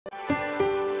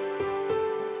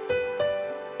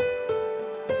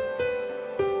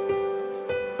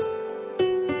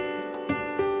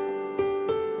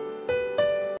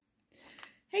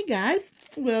guys,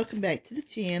 welcome back to the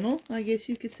channel. I guess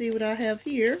you can see what I have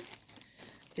here.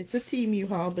 It's a Temu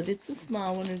haul, but it's a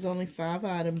small one. There's only 5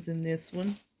 items in this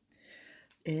one.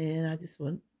 And I just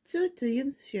want to show it to you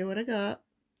and share what I got.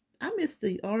 I miss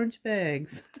the orange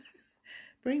bags.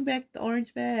 Bring back the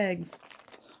orange bags.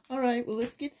 Alright, well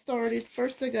let's get started.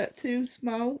 First I got 2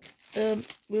 small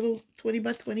little 20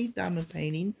 by 20 diamond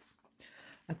paintings.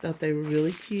 I thought they were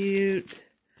really cute.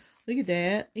 Look at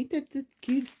that. Ain't that the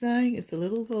cutest thing? It's a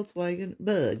little Volkswagen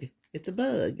bug. It's a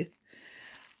bug.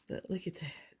 But look at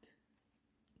that.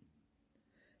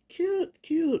 Cute,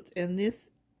 cute. And this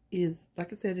is,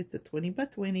 like I said, it's a 20 by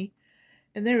 20.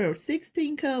 And there are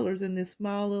 16 colors in this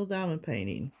small little diamond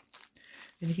painting.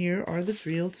 And here are the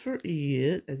drills for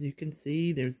it. As you can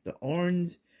see, there's the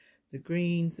orange, the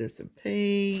greens, there's some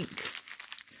pink,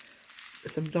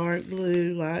 some dark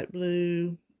blue, light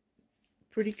blue,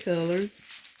 pretty colors.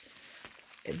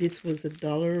 This was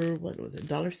what was it,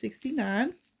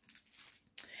 $1.69.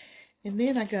 And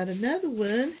then I got another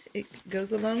one. It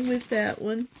goes along with that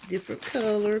one. Different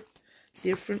color,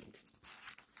 different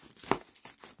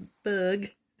bug.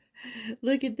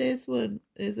 Look at this one.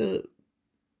 It's a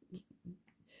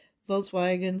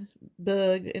Volkswagen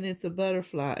bug, and it's a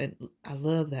butterfly. And I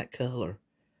love that color.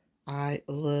 I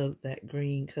love that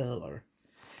green color.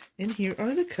 And here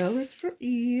are the colors for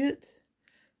it.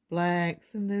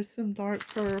 Blacks, and there's some dark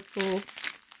purple,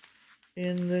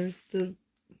 and there's the,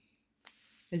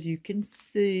 as you can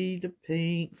see, the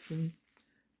pinks and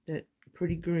that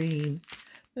pretty green.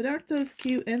 But aren't those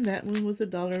cute? And that one was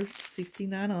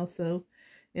 $1.69 also,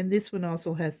 and this one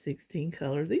also has 16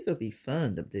 colors. These will be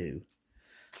fun to do.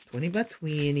 20 by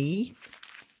 20.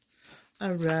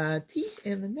 Alrighty,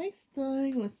 and the next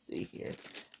thing, let's see here.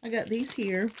 I got these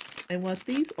here, and what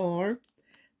these are,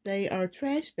 they are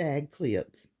trash bag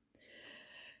clips.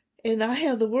 And I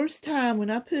have the worst time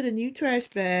when I put a new trash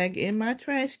bag in my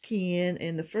trash can,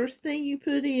 and the first thing you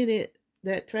put in it,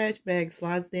 that trash bag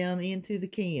slides down into the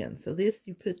can. So this,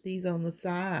 you put these on the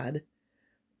side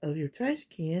of your trash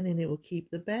can, and it will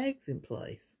keep the bags in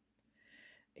place.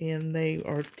 And they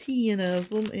are 10 of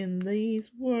them, and these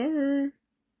were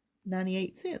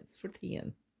 98 cents for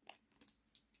 10.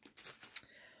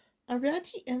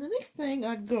 Alrighty, and the next thing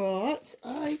I got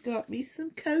me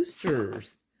some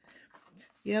coasters.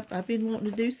 Yep, I've been wanting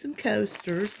to do some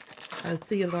coasters. I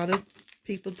see a lot of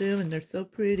people do them, and they're so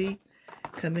pretty.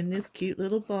 Come in this cute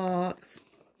little box.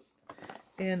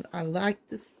 And I like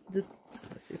this, let's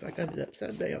see if I got it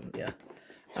upside down. Yeah.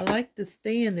 I like the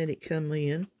stand that it come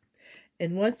in.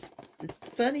 And what's the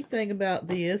funny thing about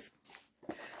this,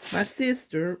 my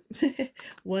sister,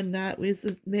 one night we was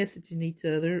messaging each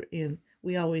other, and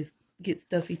we always get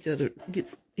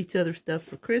each other stuff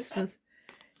for Christmas.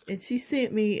 And she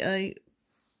sent me a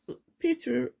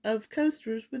picture of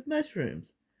coasters with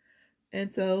mushrooms, and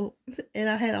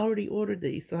I had already ordered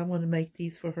these, so I want to make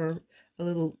these for her,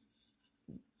 one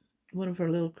of her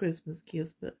little Christmas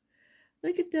gifts. But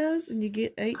look at those, and you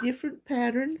get 8 different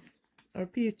patterns or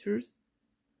pictures,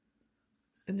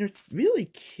 and they're really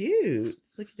cute.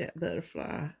 Look at that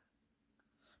butterfly,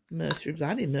 mushrooms.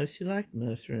 I didn't know she liked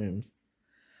mushrooms,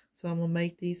 so I'm gonna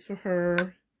make these for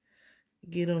her,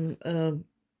 get them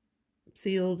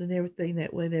sealed and everything.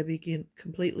 That way they'll be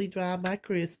completely dry by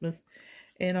Christmas.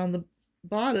 And on the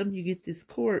bottom, you get this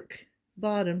cork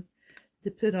bottom to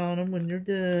put on them when they're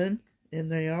done. And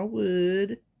they are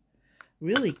wood.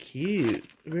 Really cute.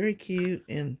 Very cute.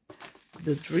 And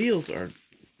the drills are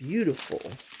beautiful.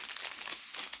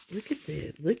 Look at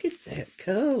that. Look at that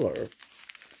color.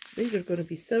 These are going to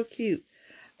be so cute.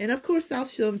 And of course, I'll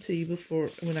show them to you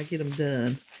when I get them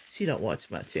done. She don't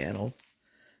watch my channel.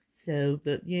 So,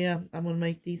 but yeah, I'm going to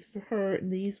make these for her.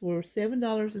 And these were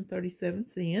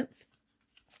 $7.37.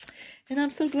 And I'm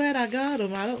so glad I got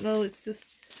them. I don't know, it's just,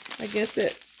 I guess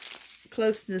that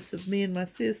closeness of me and my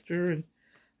sister. And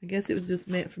I guess it was just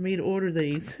meant for me to order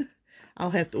these.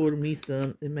 I'll have to order me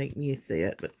some and make me a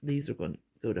set. But these are going to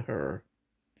go to her.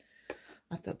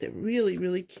 I thought they were really,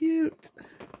 really cute.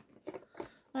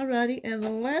 Alrighty, and the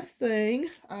last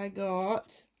thing I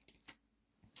got,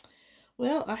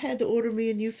 well, I had to order me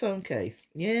a new phone case.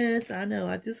 Yes, I know.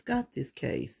 I just got this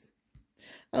case.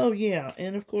 Oh, yeah.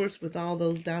 And, of course, with all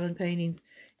those diamond paintings,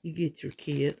 you get your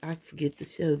kit. I forget to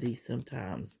show these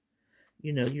sometimes.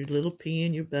 You know, your little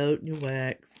pen, your boat, and your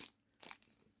wax.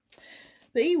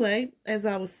 But anyway, as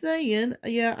I was saying,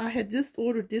 yeah, I had just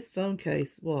ordered this phone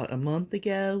case, what, a month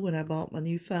ago when I bought my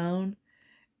new phone.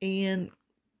 And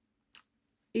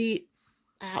I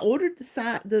ordered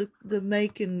the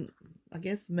make and, I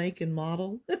guess, make and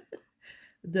model,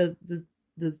 the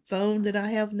phone that I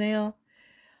have now.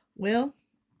 Well,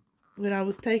 when I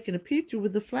was taking a picture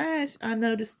with the flash, I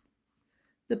noticed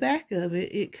the back of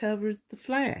it, it covers the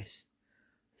flash.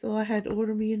 So I had to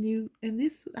order me a new, and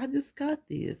this, I just got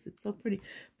this. It's so pretty.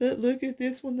 But look at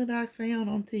this one that I found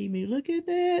on Temu. Look at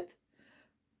that.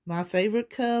 My favorite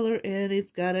color, and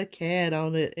it's got a cat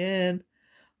on it, and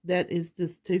that is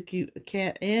just too cute. A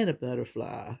cat and a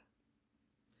butterfly.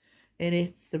 And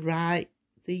it's the right,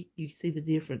 see, you see the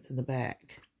difference in the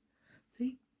back.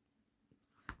 See?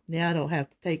 Now I don't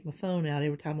have to take my phone out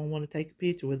every time I want to take a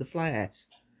picture with a flash.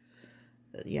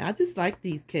 But yeah, I just like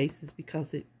these cases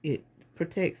because it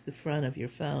protects the front of your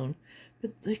phone.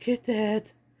 But look at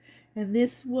that. And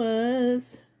this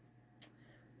was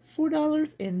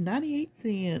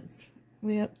 $4.98.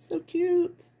 Yep, so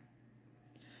cute.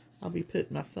 I'll be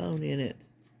putting my phone in it.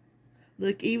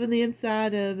 Look, even the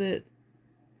inside of it.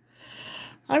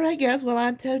 Alright guys, well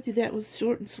I told you that was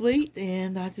short and sweet,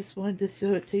 and I just wanted to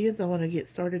show it to you, so I want to get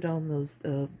started on those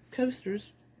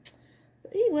coasters.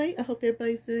 But anyway, I hope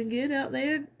everybody's doing good out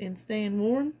there and staying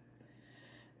warm.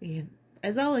 And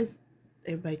as always,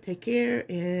 everybody take care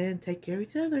and take care of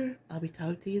each other. I'll be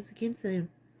talking to you again soon.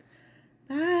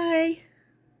 Bye!